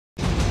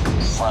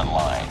front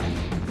line.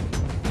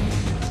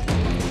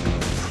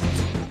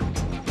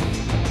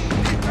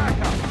 Need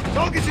backup.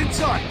 Target's in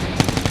sight.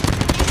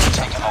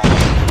 Taking the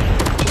lead.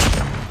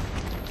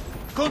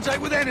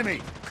 Contact with enemy.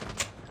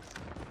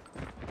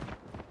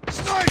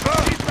 Sniper!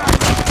 Need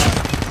backup.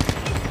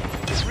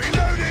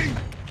 Reloading.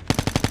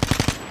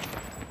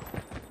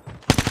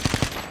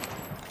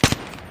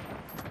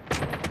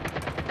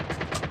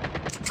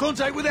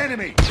 Contact with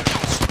enemy.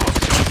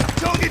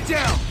 Target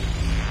down.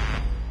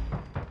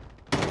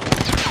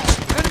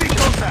 Enemy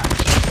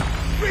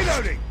contact.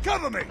 Reloading.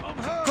 Cover me.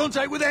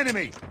 Contact with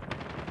enemy.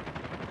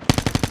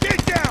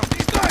 Get down.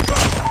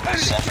 Sniper.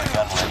 Enemy Sentry down.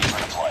 gun ready for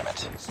deployment.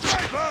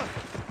 Sniper.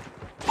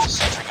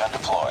 Sentry gun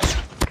deployed.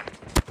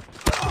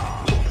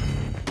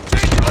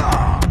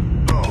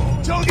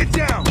 Target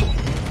down.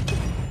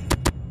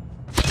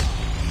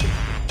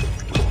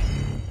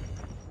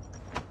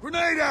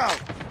 Grenade out.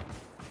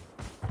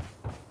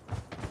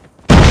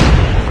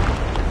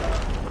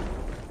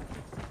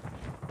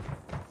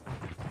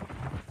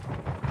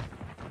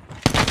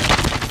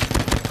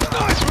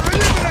 Sniper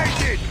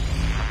eliminated.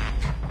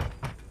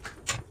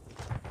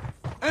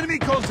 Enemy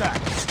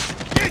contact.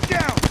 Get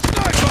down.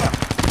 Sniper.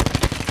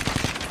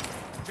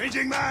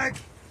 Changing mag.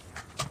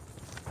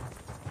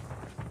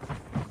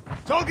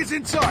 Target's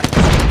in sight.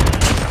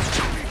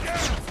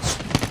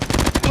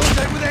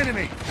 Contact with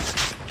enemy.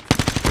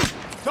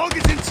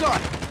 Target's in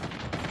sight.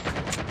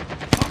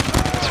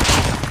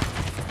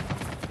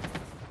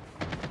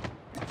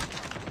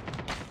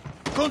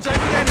 Contact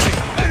with enemy.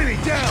 Enemy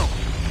down.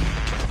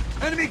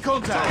 Enemy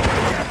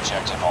contact.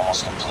 Objective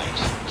almost complete.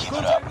 Keep it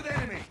Contact up. with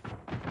enemy.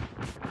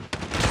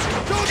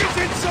 Target's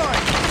in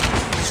sight.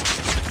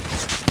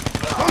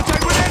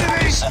 Contact with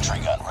enemy. Sentry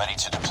gun ready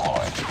to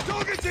deploy.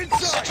 Target's in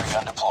sight. Sentry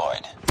gun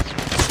deployed.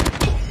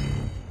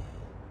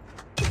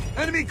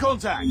 Enemy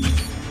contact.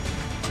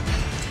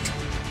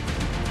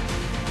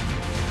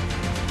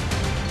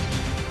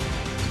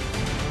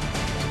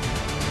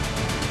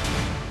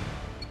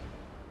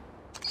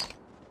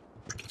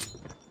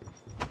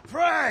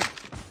 Frag!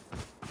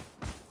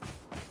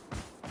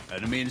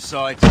 Enemy in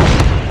sight. Taking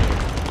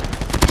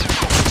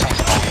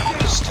the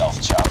lead.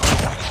 Stealth chopper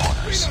awaiting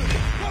orders.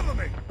 Reloading. Cover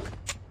me.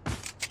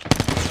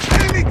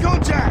 Enemy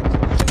contact.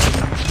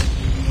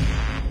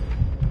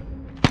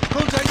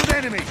 Contact with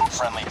enemy.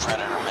 Friendly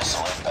Predator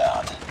missile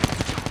inbound.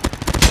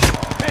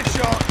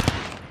 Headshot.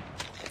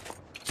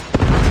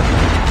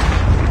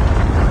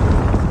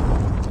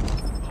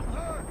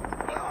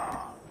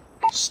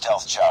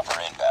 Stealth chopper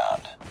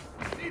inbound.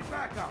 Need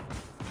backup.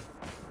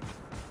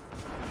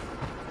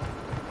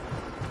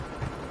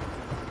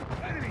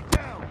 Enemy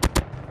down.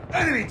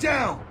 Enemy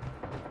down.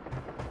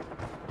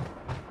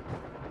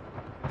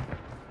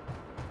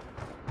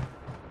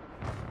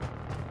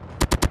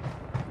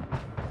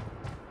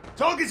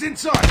 Target's in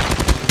sight.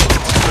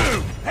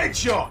 Boom.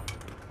 Headshot.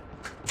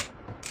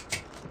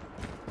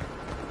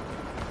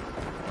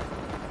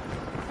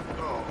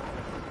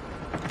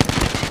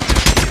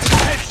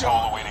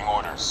 All awaiting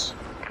orders.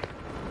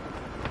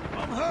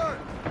 I'm hurt.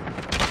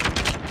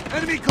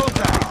 Enemy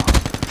contact.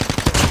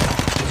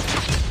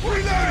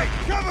 Reload.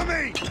 Cover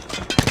me.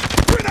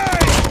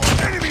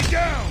 Grenade. Enemy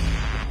down.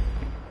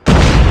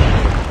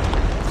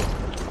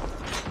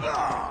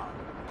 Ah.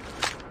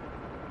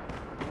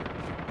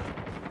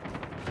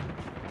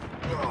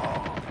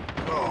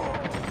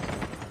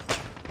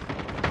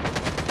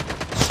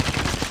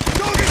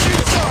 Target's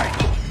in sight.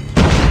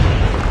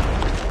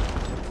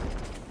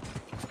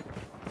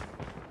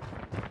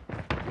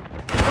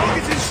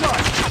 Target's in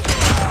sight.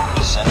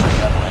 Sentry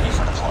gun ready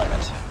for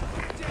deployment.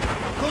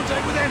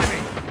 Contact with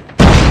enemy.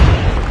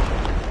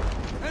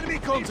 Enemy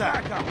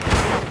contact.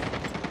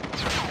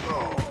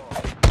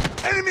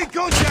 Enemy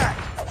contact.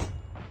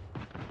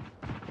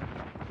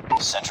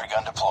 Sentry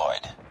gun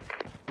deployed.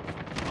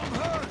 I'm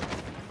hurt.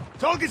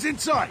 Target's in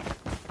sight.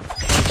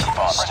 Keep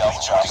on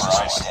stealth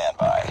chopper on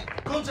standby.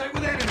 Contact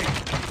with enemy.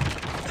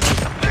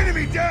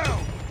 Enemy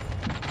down.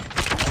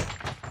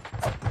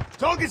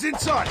 Target's in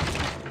sight.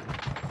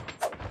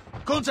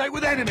 Contact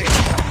with enemy.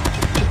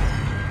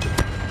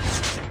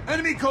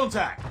 Enemy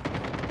contact.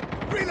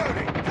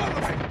 Reloading.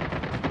 Cover me.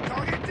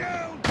 Target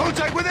down.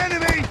 Contact with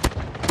enemy.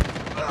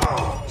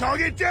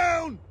 Target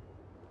down.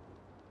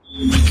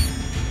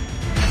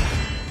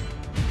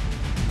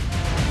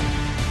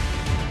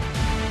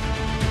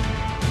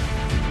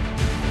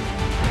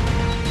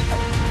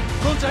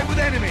 Contact with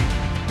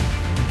enemy.